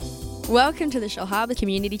Welcome to the Shellharbour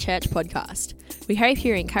Community Church podcast. We hope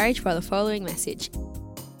you're encouraged by the following message.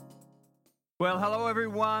 Well, hello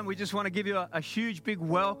everyone. We just want to give you a huge big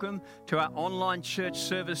welcome to our online church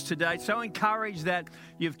service today. So encouraged that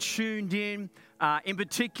you've tuned in. In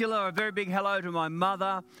particular, a very big hello to my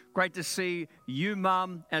mother. Great to see you,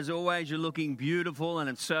 Mum. As always, you're looking beautiful, and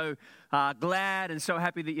I'm so glad and so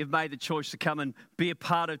happy that you've made the choice to come and be a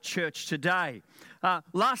part of church today.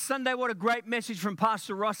 Last Sunday, what a great message from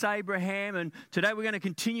Pastor Ross Abraham, and today we're going to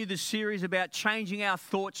continue the series about changing our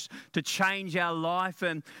thoughts to change our life.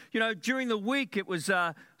 And, you know, during the week, it was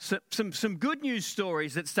some good news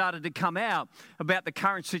stories that started to come out about the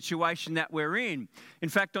current situation that we're in. In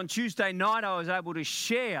fact, on Tuesday night, I was able to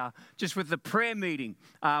share just with the prayer meeting.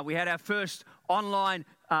 We had our first online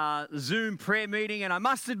Zoom prayer meeting, and I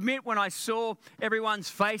must admit, when I saw everyone's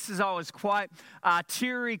faces, I was quite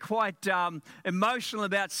teary, quite emotional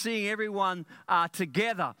about seeing everyone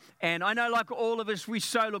together. And I know, like all of us, we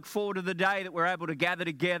so look forward to the day that we're able to gather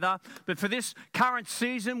together. But for this current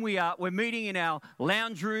season, we're meeting in our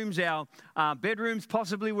lounge rooms, our bedrooms,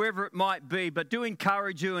 possibly wherever it might be. But do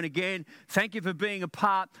encourage you, and again, thank you for being a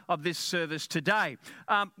part of this service today.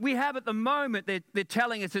 We have at the moment, they're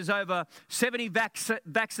telling us there's over 70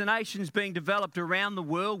 vaccinations being developed around the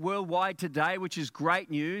world, worldwide today, which is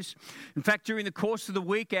great news. In fact, during the course of the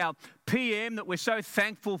week, our PM that we're so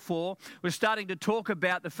thankful for, we're starting to talk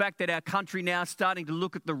about the fact that our country now is starting to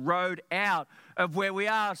look at the road out of where we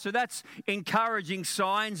are. So that's encouraging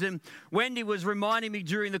signs. And Wendy was reminding me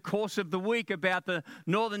during the course of the week about the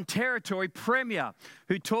Northern Territory Premier,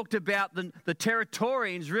 who talked about the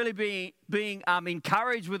Territorians really being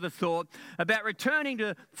encouraged with the thought about returning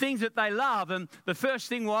to things that they love. And the first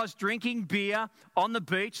thing was drinking beer on the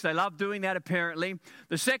beach. They love doing that, apparently.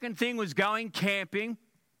 The second thing was going camping.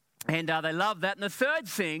 And they love that. And the third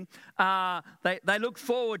thing, they look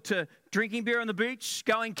forward to drinking beer on the beach,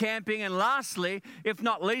 going camping, and lastly, if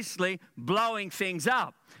not leastly, blowing things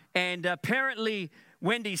up. And apparently,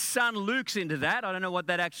 Wendy's son Luke's into that. I don't know what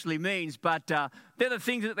that actually means, but they're the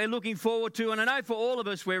things that they're looking forward to. And I know for all of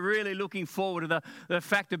us, we're really looking forward to the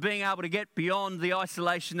fact of being able to get beyond the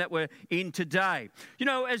isolation that we're in today. You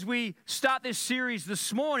know, as we start this series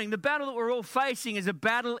this morning, the battle that we're all facing is a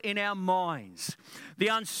battle in our minds. The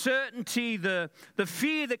uncertainty, the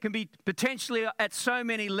fear that can be potentially at so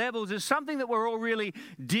many levels is something that we're all really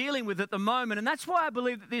dealing with at the moment. And that's why I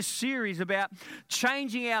believe that this series about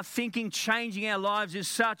changing our thinking, changing our lives is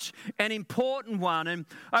such an important one. And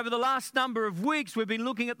over the last number of weeks, we've been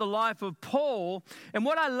looking at the life of Paul. And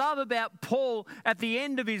what I love about Paul at the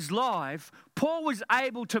end of his life, Paul was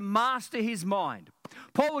able to master his mind.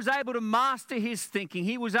 Paul was able to master his thinking.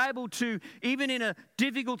 He was able to, even in a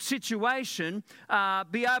difficult situation,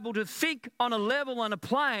 be able to think on a level, on a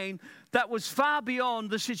plane that was far beyond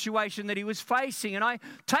the situation that he was facing. And I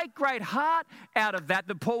take great heart out of that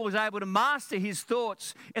Paul was able to master his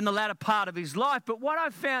thoughts in the latter part of his life. But what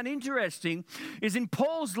I found interesting is in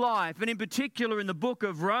Paul's life, and in particular in the book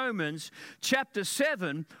of Romans, chapter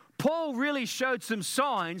 7, Paul really showed some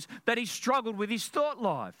signs that he struggled with his thought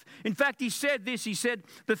life. In fact, he said this, he said,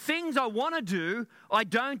 the things I want to do, I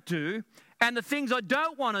don't do, and the things I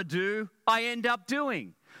don't want to do, I end up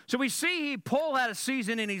doing. So we see here Paul had a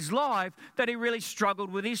season in his life that he really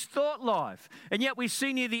struggled with his thought life. And yet we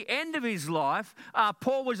see near the end of his life,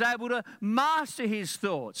 Paul was able to master his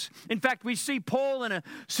thoughts. In fact, we see Paul in a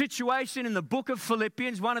situation in the book of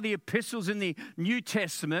Philippians, one of the epistles in the New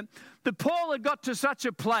Testament, that Paul had got to such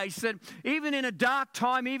a place that even in a dark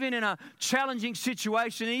time, even in a challenging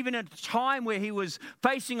situation, even at a time where he was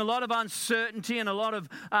facing a lot of uncertainty and a lot of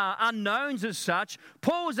unknowns as such,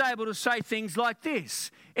 Paul was able to say things like this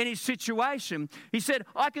in his situation. He said,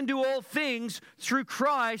 I can do all things through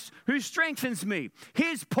Christ who strengthens me.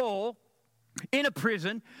 Here's Paul in a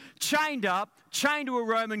prison, chained up, chained to a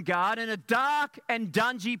Roman guard in a dark and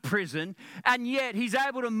dungy prison, and yet he's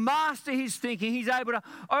able to master his thinking. He's able to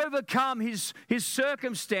overcome his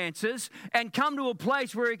circumstances and come to a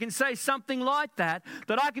place where he can say something like that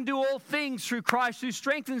I can do all things through Christ who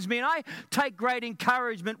strengthens me. And I take great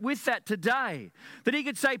encouragement with that today, that he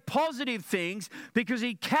could say positive things because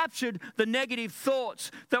he captured the negative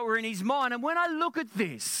thoughts that were in his mind. And when I look at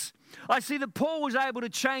this, I see that Paul was able to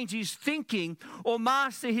change his thinking or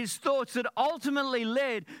master his thoughts that ultimately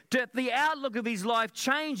led to the outlook of his life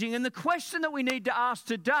changing. And the question that we need to ask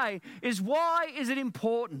today is, why is it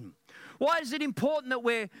important? Why is it important that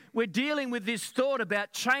we're dealing with this thought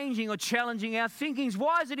about changing or challenging our thinkings?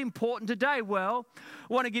 Why is it important today? Well,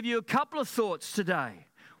 I want to give you a couple of thoughts today.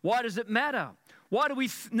 Why does it matter? Why do we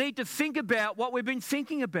need to think about what we've been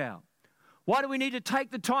thinking about? Why do we need to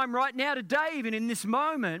take the time right now, today, even in this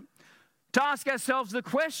moment, to ask ourselves the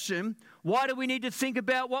question, why do we need to think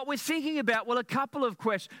about what we're thinking about? Well, a couple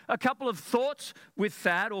of thoughts with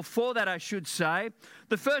that, or for that I should say.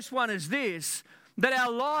 The first one is this, that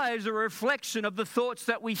our lives are a reflection of the thoughts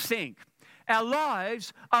that we think. Our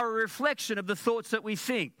lives are a reflection of the thoughts that we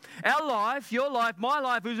think. Our life, your life, my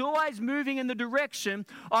life is always moving in the direction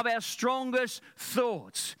of our strongest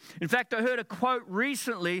thoughts. In fact, I heard a quote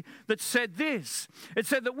recently that said this. It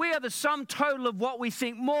said that we are the sum total of what we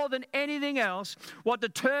think. More than anything else, what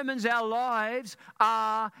determines our lives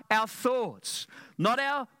are our thoughts. Not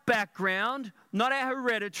our background, not our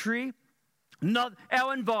hereditary, not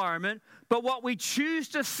our environment, but what we choose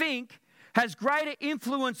to think has greater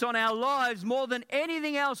influence on our lives more than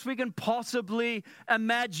anything else we can possibly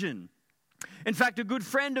imagine. In fact, a good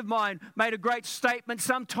friend of mine made a great statement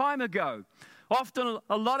some time ago. Often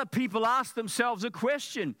a lot of people ask themselves a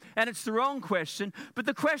question, and it's the wrong question, but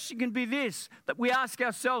the question can be this, that we ask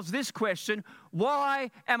ourselves this question: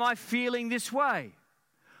 why am I feeling this way?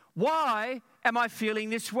 Why am I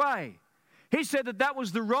feeling this way? He said that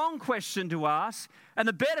was the wrong question to ask, and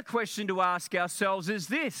the better question to ask ourselves is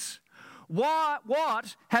this: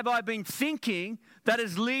 what have I been thinking that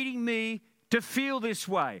is leading me to feel this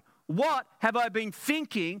way? What have I been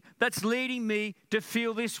thinking that's leading me to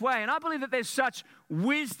feel this way? And I believe that there's such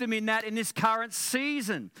wisdom in that in this current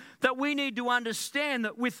season, that we need to understand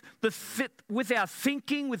that with our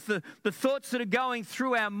thinking, with the thoughts that are going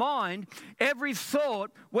through our mind, every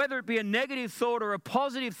thought, whether it be a negative thought or a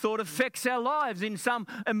positive thought, affects our lives in some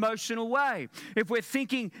emotional way. If we're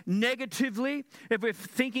thinking negatively, if we're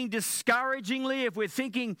thinking discouragingly, if we're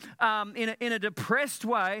thinking in a depressed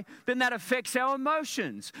way, then that affects our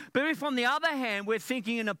emotions. But if on the other hand, we're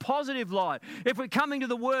thinking in a positive light, if we're coming to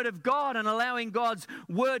the Word of God and allowing God's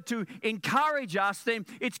Word to encourage us, then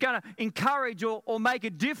it's going to encourage or make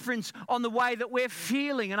a difference on the way that we're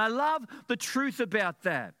feeling. And I love the truth about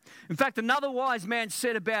that. In fact, another wise man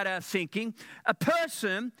said about our thinking, a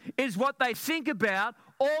person is what they think about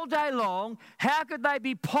all day long. How could they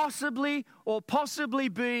be possibly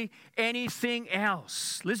be anything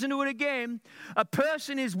else? Listen to it again. A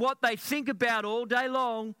person is what they think about all day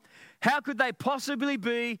long. How could they possibly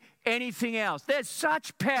be anything else? There's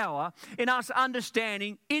such power in us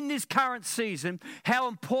understanding in this current season how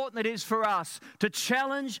important it is for us to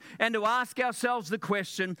challenge and to ask ourselves the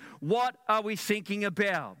question, what are we thinking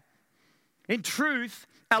about? In truth,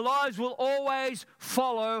 our lives will always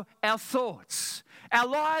follow our thoughts. Our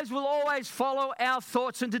lives will always follow our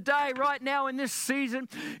thoughts. And today, right now, in this season,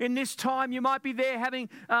 in this time, you might be there having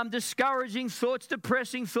discouraging thoughts,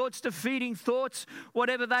 depressing thoughts, defeating thoughts,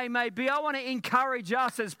 whatever they may be. I want to encourage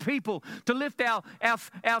us as people to lift our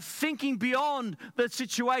thinking beyond the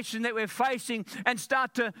situation that we're facing and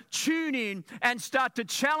start to tune in and start to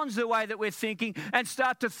challenge the way that we're thinking and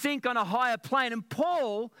start to think on a higher plane. And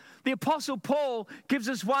Paul, the Apostle Paul, gives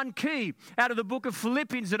us one key out of the book of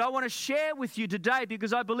Philippians that I want to share with you today,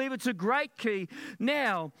 because I believe it's a great key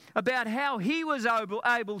now about how he was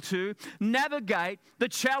able to navigate the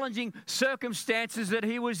challenging circumstances that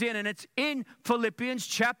he was in. And it's in Philippians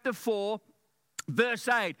chapter 4, verse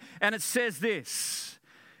 8. And it says this.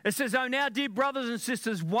 It says, "Oh, now, dear brothers and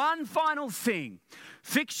sisters, one final thing.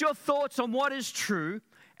 Fix your thoughts on what is true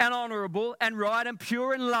and honorable and right and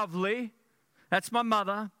pure and lovely." That's my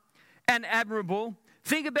mother. "And admirable.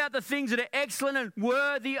 Think about the things that are excellent and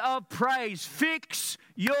worthy of praise." Fix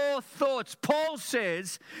your thoughts. Paul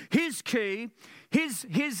says his key,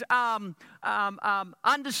 his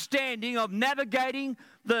understanding of navigating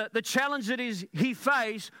the challenge that he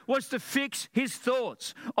faced was to fix his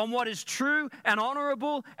thoughts on what is true and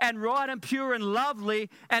honorable and right and pure and lovely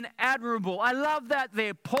and admirable. I love that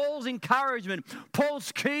there. Paul's encouragement,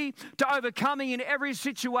 Paul's key to overcoming in every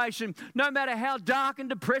situation, no matter how dark and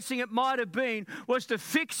depressing it might have been, was to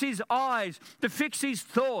fix his eyes, to fix his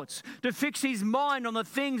thoughts, to fix his mind on the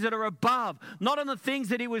things that are above, not on the things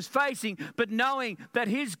that he was facing, but knowing that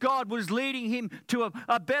his God was leading him to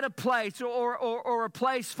a better place or a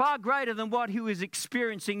place far greater than what he was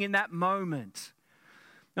experiencing in that moment.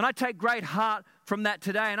 And I take great heart from that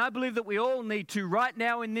today, and I believe that we all need to right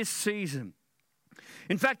now in this season.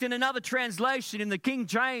 In fact, in another translation, in the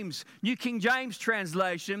New King James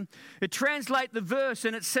translation, it translates the verse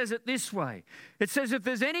and it says it this way. It says, if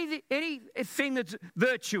there's anything that's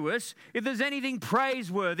virtuous, if there's anything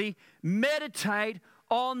praiseworthy, meditate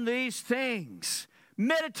on these things.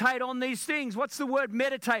 Meditate on these things. What's the word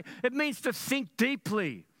meditate? It means to think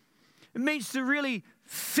deeply. It means to really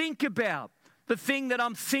think about the thing that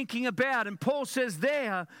I'm thinking about. And Paul says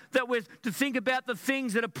there that we're to think about the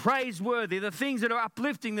things that are praiseworthy, the things that are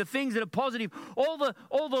uplifting, the things that are positive, all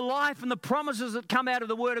the life and the promises that come out of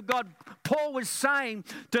the Word of God. Paul was saying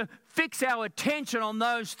to fix our attention on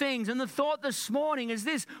those things. And the thought this morning is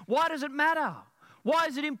this: why does it matter? Why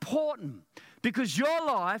is it important? Because your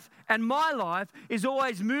life and my life is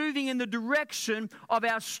always moving in the direction of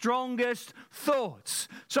our strongest thoughts.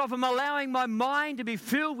 So if I'm allowing my mind to be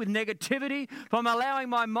filled with negativity, if I'm allowing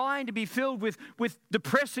my mind to be filled with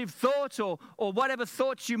depressive thoughts or whatever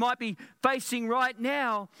thoughts you might be facing right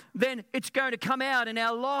now, then it's going to come out in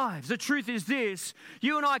our lives. The truth is this: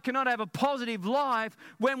 you and I cannot have a positive life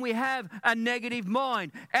when we have a negative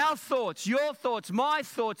mind. Our thoughts, your thoughts, my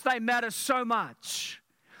thoughts, they matter so much,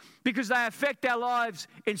 because they affect our lives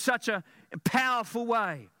in such a powerful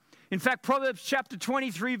way. In fact, Proverbs chapter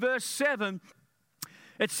 23, verse 7,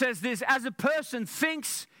 it says this: as a person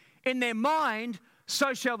thinks in their mind,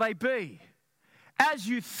 so shall they be. As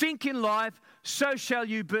you think in life, so shall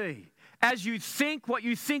you be. As you think what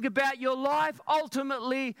you think about your life,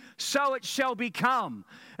 ultimately, so it shall become.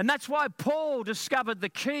 And that's why Paul discovered the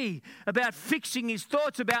key about fixing his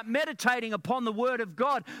thoughts, about meditating upon the Word of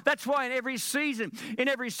God. That's why in every season, in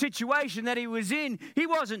every situation that he was in, he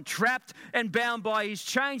wasn't trapped and bound by his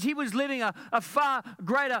chains. He was living a far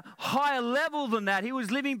greater, higher level than that. He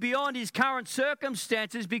was living beyond his current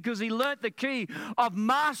circumstances because he learnt the key of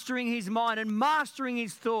mastering his mind and mastering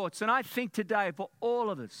his thoughts. And I think today, for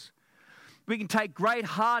all of us, we can take great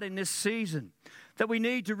heart in this season that we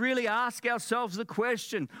need to really ask ourselves the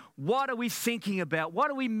question: what are we thinking about? What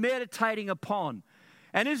are we meditating upon?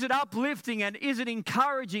 And is it uplifting, and is it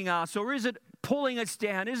encouraging us, or is it pulling us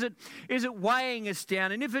down? Is it weighing us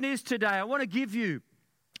down? And if it is today, I want to give you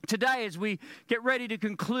today, as we get ready to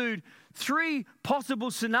conclude, 3 possible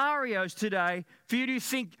scenarios today for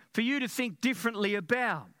you to think differently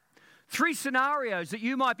about. 3 scenarios that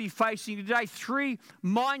you might be facing today, 3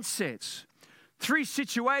 mindsets, 3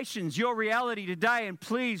 situations, your reality today. And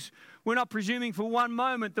please, we're not presuming for one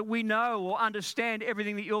moment that we know or understand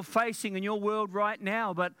everything that you're facing in your world right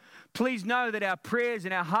now. But please know that our prayers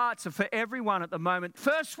and our hearts are for everyone at the moment.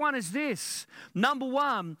 First one is this. Number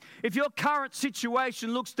 1, if your current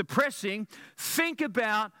situation looks depressing, think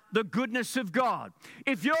about the goodness of God.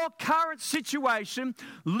 If your current situation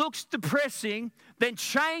looks depressing, then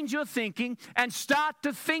change your thinking and start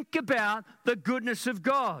to think about the goodness of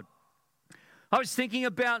God. I was thinking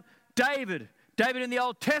about David in the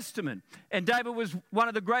Old Testament. And David was one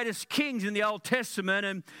of the greatest kings in the Old Testament.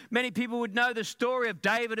 And many people would know the story of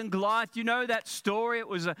David and Goliath. You know that story. It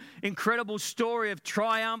was an incredible story of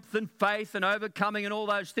triumph and faith and overcoming and all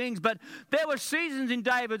those things. But there were seasons in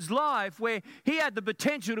David's life where he had the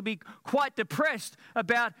potential to be quite depressed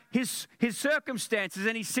about his circumstances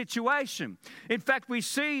and his situation. In fact, we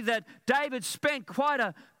see that David spent quite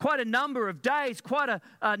a number of days, quite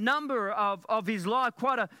a number of his life,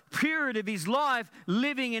 quite a period of his life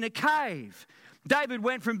living in a cave. David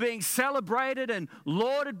went from being celebrated and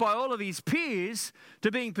lauded by all of his peers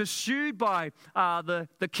to being pursued by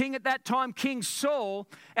the king at that time, King Saul,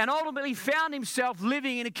 and ultimately found himself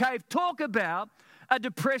living in a cave. Talk about a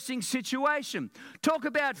depressing situation. Talk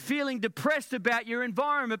about feeling depressed about your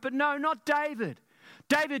environment. But no, not David.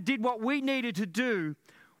 David did what we needed to do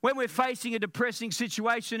when we're facing a depressing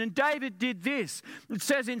situation. And David did this. It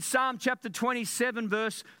says in Psalm chapter 27,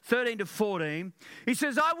 verse 13 to 14, he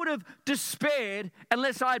says, I would have despaired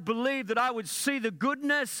unless I had believed that I would see the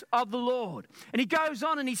goodness of the Lord. And he goes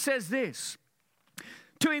on and he says this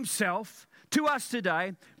to himself, to us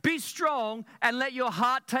today: be strong and let your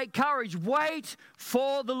heart take courage. Wait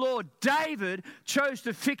for the Lord. David chose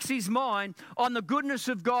to fix his mind on the goodness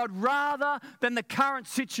of God rather than the current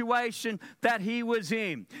situation that he was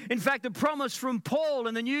in. In fact, the promise from Paul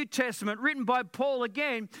in the New Testament, written by Paul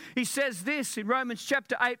again, he says this in Romans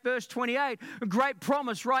chapter 8, verse 28, a great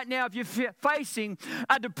promise right now. If you're facing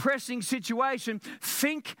a depressing situation,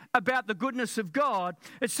 think about the goodness of God.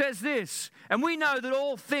 It says this: and we know that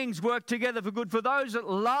all things work together for good for those that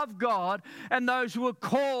love God and those who are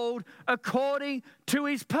called according to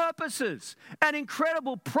his purposes. An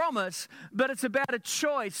incredible promise, but it's about a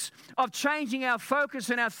choice of changing our focus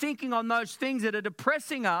and our thinking on those things that are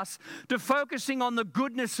depressing us to focusing on the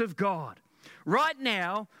goodness of God. Right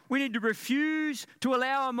now, we need to refuse to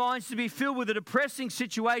allow our minds to be filled with the depressing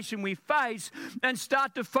situation we face and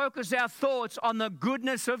start to focus our thoughts on the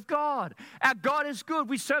goodness of God. Our God is good.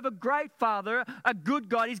 We serve a great Father, a good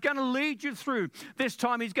God. He's going to lead you through this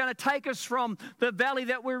time. He's going to take us from the valley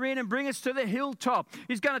that we're in and bring us to the hilltop.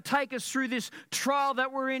 He's going to take us through this trial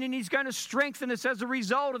that we're in, and he's going to strengthen us as a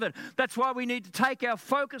result of it. That's why we need to take our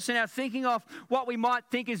focus and our thinking off what we might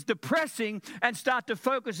think is depressing and start to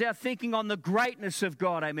focus our thinking on the greatness of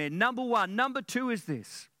God. Amen. Number 1. Number 2 is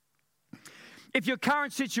this. If your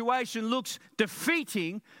current situation looks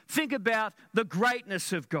defeating, think about the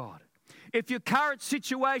greatness of God. If your current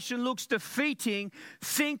situation looks defeating,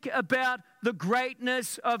 think about the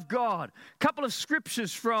greatness of God. A couple of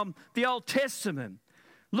scriptures from the Old Testament,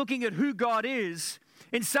 looking at who God is.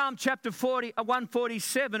 In Psalm chapter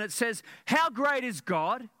 147, it says, "How great is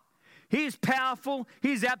God? He is powerful,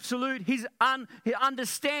 He is absolute, His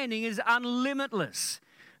understanding is unlimitless."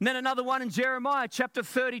 And then another one in Jeremiah chapter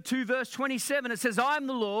 32, verse 27, it says, "I am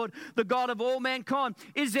the Lord, the God of all mankind.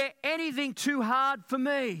 Is there anything too hard for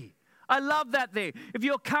me?" I love that there. If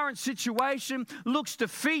your current situation looks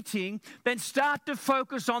defeating, then start to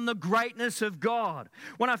focus on the greatness of God.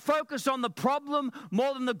 When I focus on the problem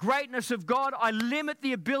more than the greatness of God, I limit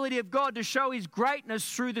the ability of God to show His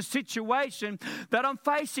greatness through the situation that I'm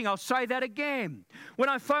facing. I'll say that again. When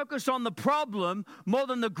I focus on the problem more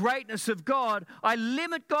than the greatness of God, I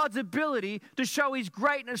limit God's ability to show His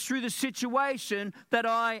greatness through the situation that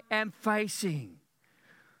I am facing.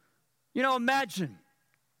 You know,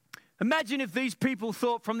 Imagine if these people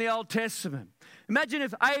thought from the Old Testament. Imagine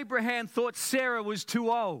if Abraham thought Sarah was too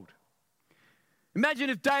old. Imagine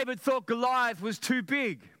if David thought Goliath was too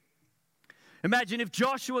big. Imagine if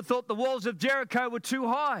Joshua thought the walls of Jericho were too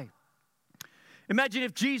high. Imagine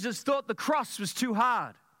if Jesus thought the cross was too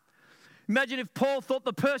hard. Imagine if Paul thought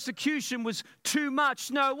the persecution was too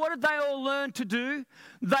much. No, what did they all learn to do?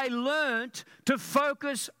 They learned to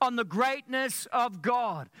focus on the greatness of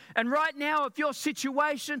God. And right now, if your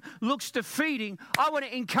situation looks defeating, I want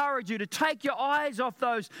to encourage you to take your eyes off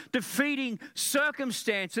those defeating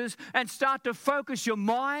circumstances and start to focus your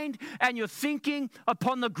mind and your thinking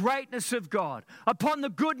upon the greatness of God, upon the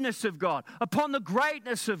goodness of God, upon the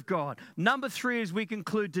greatness of God. Number 3, as we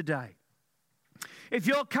conclude today. If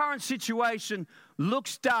your current situation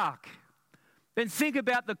looks dark, then think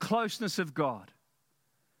about the closeness of God.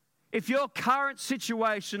 If your current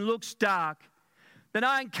situation looks dark, then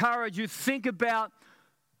I encourage you, think about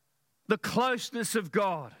the closeness of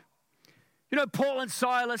God. You know, Paul and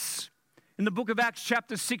Silas, in the book of Acts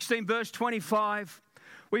chapter 16, verse 25,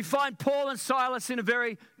 we find Paul and Silas in a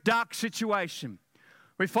very dark situation.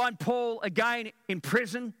 We find Paul again in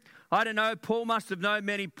prison. I don't know, Paul must have known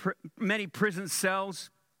many prison cells.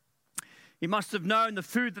 He must have known the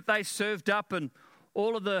food that they served up and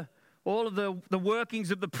all of the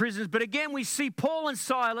workings of the prisons. But again, we see Paul and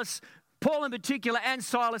Silas, Paul in particular and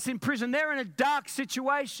Silas in prison. They're in a dark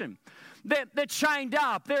situation. They're chained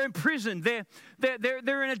up. They're in prison. They're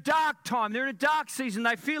in a dark time. They're in a dark season.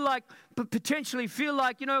 They potentially feel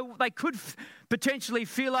like, they could potentially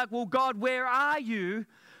feel like, well, God, where are you?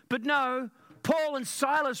 But no, Paul and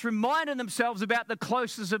Silas reminded themselves about the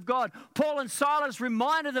closeness of God. Paul and Silas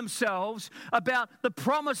reminded themselves about the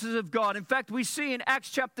promises of God. In fact, we see in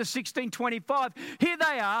Acts chapter 16, 25, here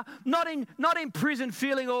they are, not in prison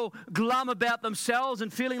feeling all glum about themselves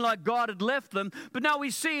and feeling like God had left them. But no,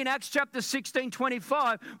 we see in Acts chapter 16,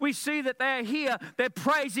 25, we see that they're here, they're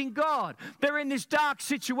praising God. They're in this dark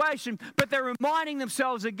situation, but they're reminding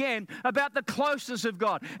themselves again about the closeness of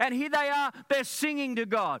God. And here they are, they're singing to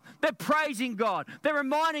God. They're praising God. They're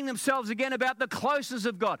reminding themselves again about the closeness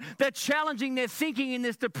of God. They're challenging their thinking in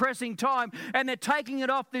this depressing time, and they're taking it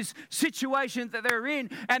off this situation that they're in,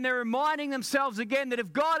 and they're reminding themselves again that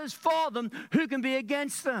if God is for them, who can be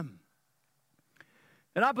against them?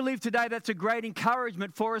 And I believe today that's a great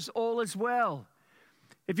encouragement for us all as well.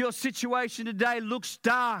 If your situation today looks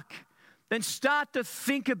dark, then start to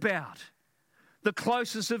think about the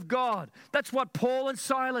closeness of God. That's what Paul and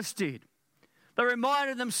Silas did. They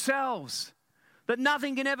reminded themselves that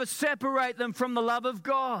nothing can ever separate them from the love of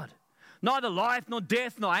God. Neither life, nor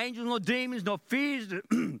death, nor angels, nor demons, nor fears,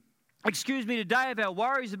 today of our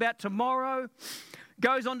worries about tomorrow.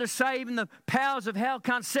 Goes on to say even the powers of hell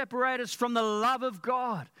can't separate us from the love of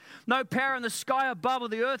God. No power in the sky above or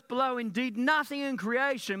the earth below, indeed nothing in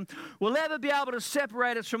creation will ever be able to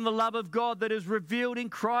separate us from the love of God that is revealed in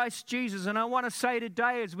Christ Jesus. And I want to say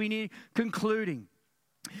today as we near concluding,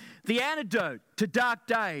 the antidote to dark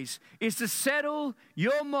days is to settle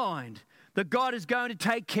your mind that God is going to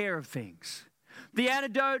take care of things. The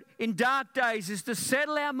antidote in dark days is to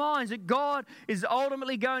settle our minds that God is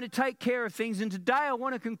ultimately going to take care of things. And today I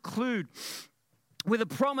want to conclude with a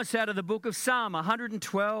promise out of the book of Psalm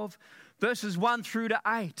 112, verses 1 through to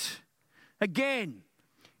 8. Again,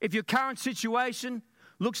 if your current situation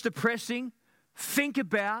looks depressing, think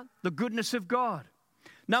about the goodness of God.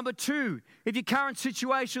 Number 2, if your current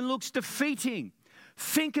situation looks defeating,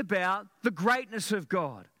 think about the greatness of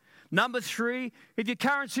God. Number 3, if your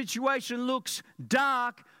current situation looks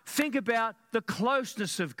dark, think about the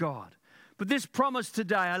closeness of God. But this promise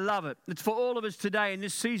today, I love it. It's for all of us today in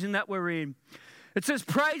this season that we're in. It says,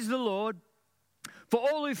 praise the Lord, for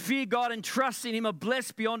all who fear God and trust in him are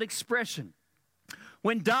blessed beyond expression.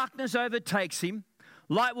 When darkness overtakes him,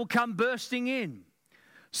 light will come bursting in.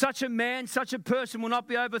 Such a man, such a person will not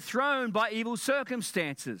be overthrown by evil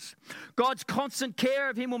circumstances. God's constant care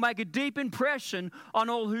of him will make a deep impression on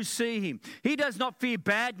all who see him. He does not fear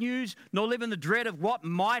bad news, nor live in the dread of what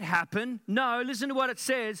might happen. No, listen to what it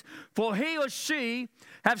says. For he or she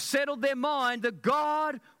have settled their mind that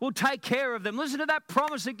God will take care of them. Listen to that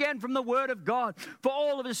promise again from the Word of God for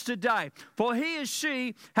all of us today. For he or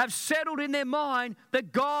she have settled in their mind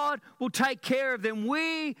that God will take care of them.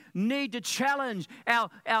 We need to challenge our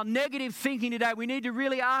negative thinking today. We need to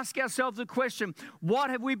really ask ourselves the question,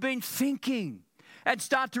 what have we been thinking? And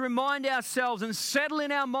start to remind ourselves and settle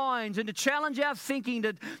in our minds and to challenge our thinking,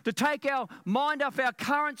 to take our mind off our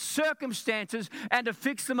current circumstances and to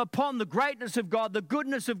fix them upon the greatness of God, the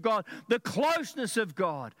goodness of God, the closeness of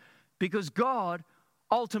God, because God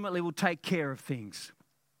ultimately will take care of things.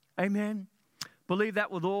 Amen? Believe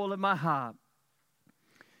that with all of my heart.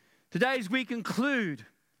 Today, as we conclude,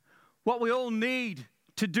 what we all need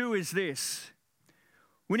to do is this.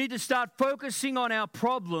 We need to start focusing on our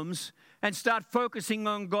problems and start focusing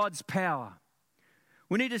on God's power.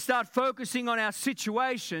 We need to start focusing on our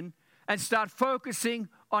situation and start focusing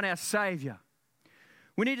on our Savior.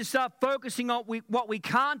 We need to start focusing on what we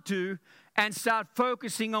can't do and start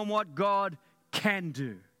focusing on what God can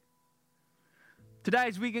do. Today,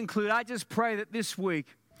 as we conclude, I just pray that this week,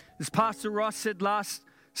 as Pastor Ross said last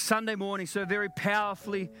Sunday morning so very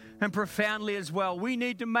powerfully and profoundly as well, we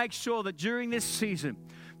need to make sure that during this season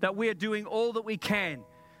that we are doing all that we can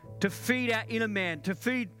to feed our inner man, to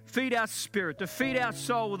feed our spirit, to feed our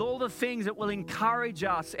soul with all the things that will encourage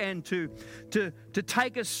us and to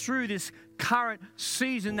take us through this current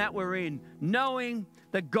season that we're in, knowing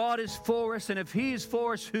that God is for us, and if He is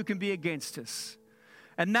for us, who can be against us?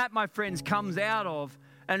 And that, my friends, comes out of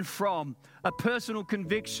and from a personal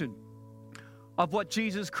conviction of what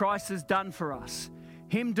Jesus Christ has done for us.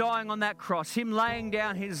 Him dying on that cross, Him laying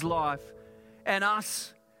down His life, and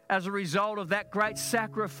us, as a result of that great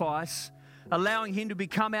sacrifice, allowing Him to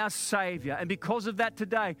become our Savior. And because of that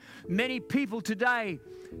today, many people today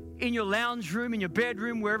in your lounge room, in your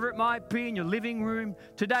bedroom, wherever it might be, in your living room,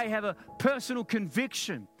 today have a personal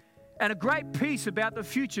conviction and a great peace about the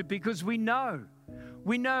future, because we know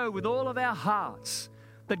with all of our hearts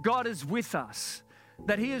that God is with us,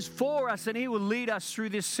 that He is for us and He will lead us through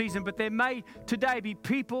this season. But there may today be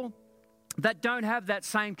people that don't have that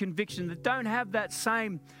same conviction, that don't have that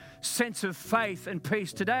same sense of faith and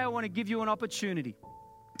peace. Today I want to give you an opportunity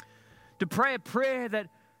to pray a prayer that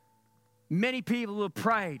many people have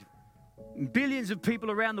prayed. Billions of people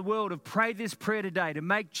around the world have prayed this prayer today, to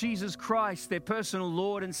make Jesus Christ their personal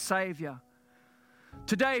Lord and Savior.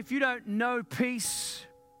 Today, if you don't know peace,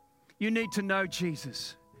 you need to know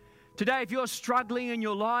Jesus. Today, if you're struggling in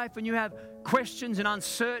your life and you have questions and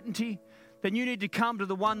uncertainty, then you need to come to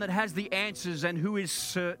the one that has the answers and who is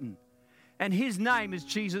certain. And His name is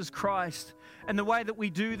Jesus Christ. And the way that we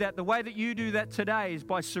do that, the way that you do that today, is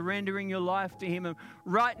by surrendering your life to Him. And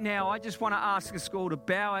right now, I just want to ask us all to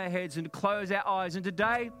bow our heads and to close our eyes. And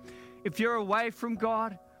today, if you're away from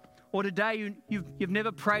God, or today you've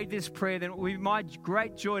never prayed this prayer, then it would be my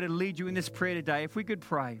great joy to lead you in this prayer today. If we could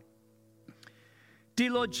pray.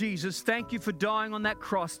 Dear Lord Jesus, thank You for dying on that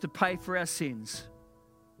cross to pay for our sins.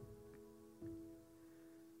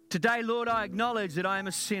 Today, Lord, I acknowledge that I am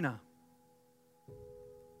a sinner.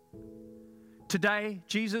 Today,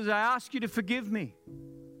 Jesus, I ask You to forgive me.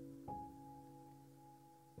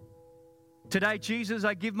 Today, Jesus,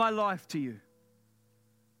 I give my life to You.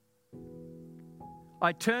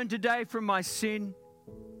 I turn today from my sin.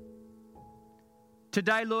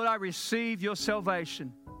 Today, Lord, I receive Your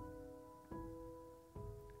salvation.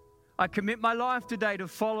 I commit my life today to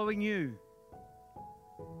following You.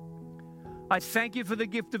 I thank You for the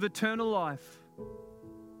gift of eternal life.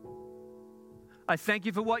 I thank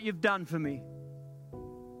You for what You've done for me.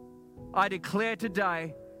 I declare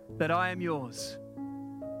today that I am Yours.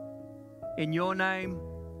 In Your name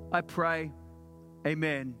I pray.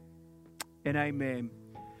 Amen and amen.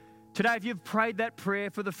 Today, if you've prayed that prayer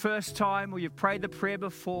for the first time, or you've prayed the prayer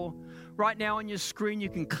before, right now on your screen you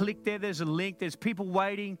can click there. There's a link. There's people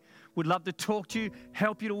waiting. Would love to talk to you,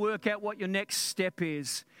 help you to work out what your next step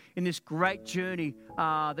is in this great journey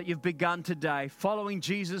that you've begun today, following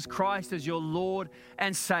Jesus Christ as your Lord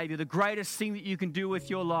and Savior, the greatest thing that you can do with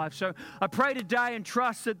your life. So I pray today and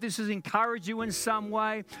trust that this has encouraged you in some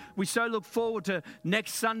way. We so look forward to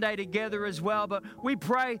next Sunday together as well, but we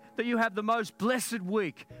pray that you have the most blessed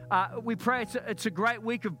week. We pray it's a great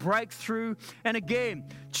week of breakthrough, and again,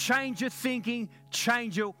 change your thinking,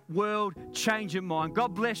 change your world, change your mind.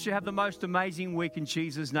 God bless you. Have the most amazing week in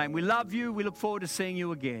Jesus' name. We love you. We look forward to seeing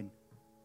you again.